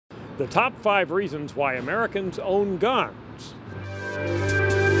The top 5 reasons why Americans own guns.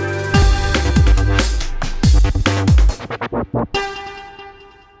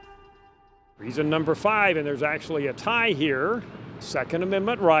 Reason number 5, and there's actually a tie here, Second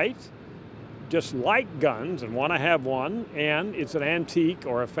Amendment right. Just like guns and want to have one, and it's an antique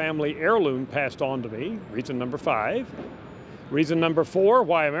or a family heirloom passed on to me. Reason number 5. Reason number 4,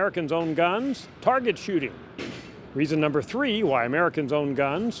 why Americans own guns, target shooting. Reason number 3, why Americans own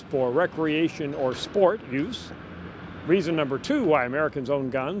guns, for recreation or sport use. Reason number 2, why Americans own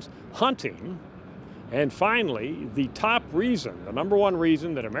guns, hunting. And finally, the top reason, the number 1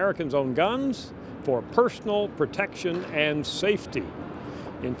 reason that Americans own guns, for personal protection and safety.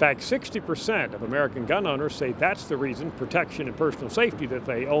 In fact, 60% of American gun owners say that's the reason, protection and personal safety, that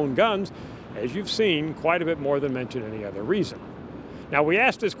they own guns. As you've seen, quite a bit more than mention any other reason. Now, we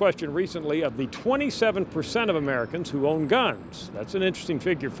asked this question recently of the 27% of Americans who own guns. That's an interesting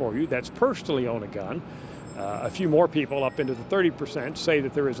figure for you. That's personally own a gun. A few more people, up into the 30%, say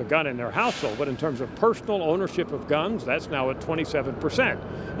that there is a gun in their household, but in terms of personal ownership of guns, that's now at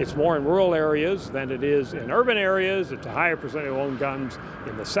 27%. It's more in rural areas than it is in urban areas. It's a higher percentage who own guns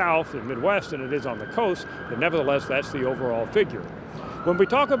in the South and Midwest than it is on the coast, but nevertheless, that's the overall figure. When we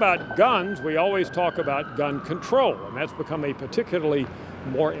talk about guns, we always talk about gun control, and that's become a particularly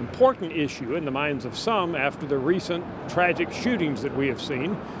more important issue in the minds of some after the recent tragic shootings that we have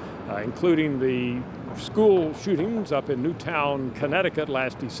seen, including the school shootings up in Newtown, Connecticut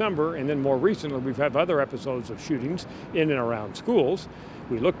last December, and then more recently we've had other episodes of shootings in and around schools.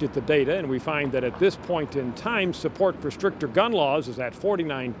 We looked at the data and we find that at this point in time, support for stricter gun laws is at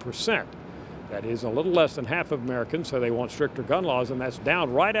 49%. That is a little less than half of Americans say they want stricter gun laws, and that's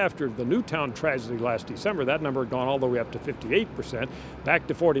down right after the Newtown tragedy last December. That number had gone all the way up to 58%, back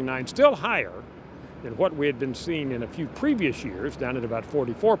to 49%, still higher than what we had been seeing in a few previous years, down at about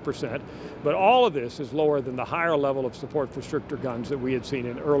 44%. But all of this is lower than the higher level of support for stricter guns that we had seen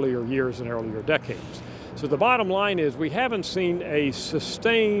in earlier years and earlier decades. So the bottom line is we haven't seen a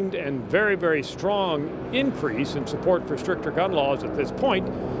sustained and very, very strong increase in support for stricter gun laws at this point.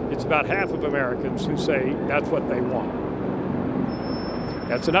 It's about half of Americans who say that's what they want.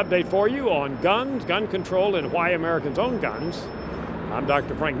 That's an update for you on guns, gun control, and why Americans own guns. I'm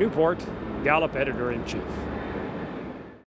Dr. Frank Newport, Gallup Editor-in-Chief.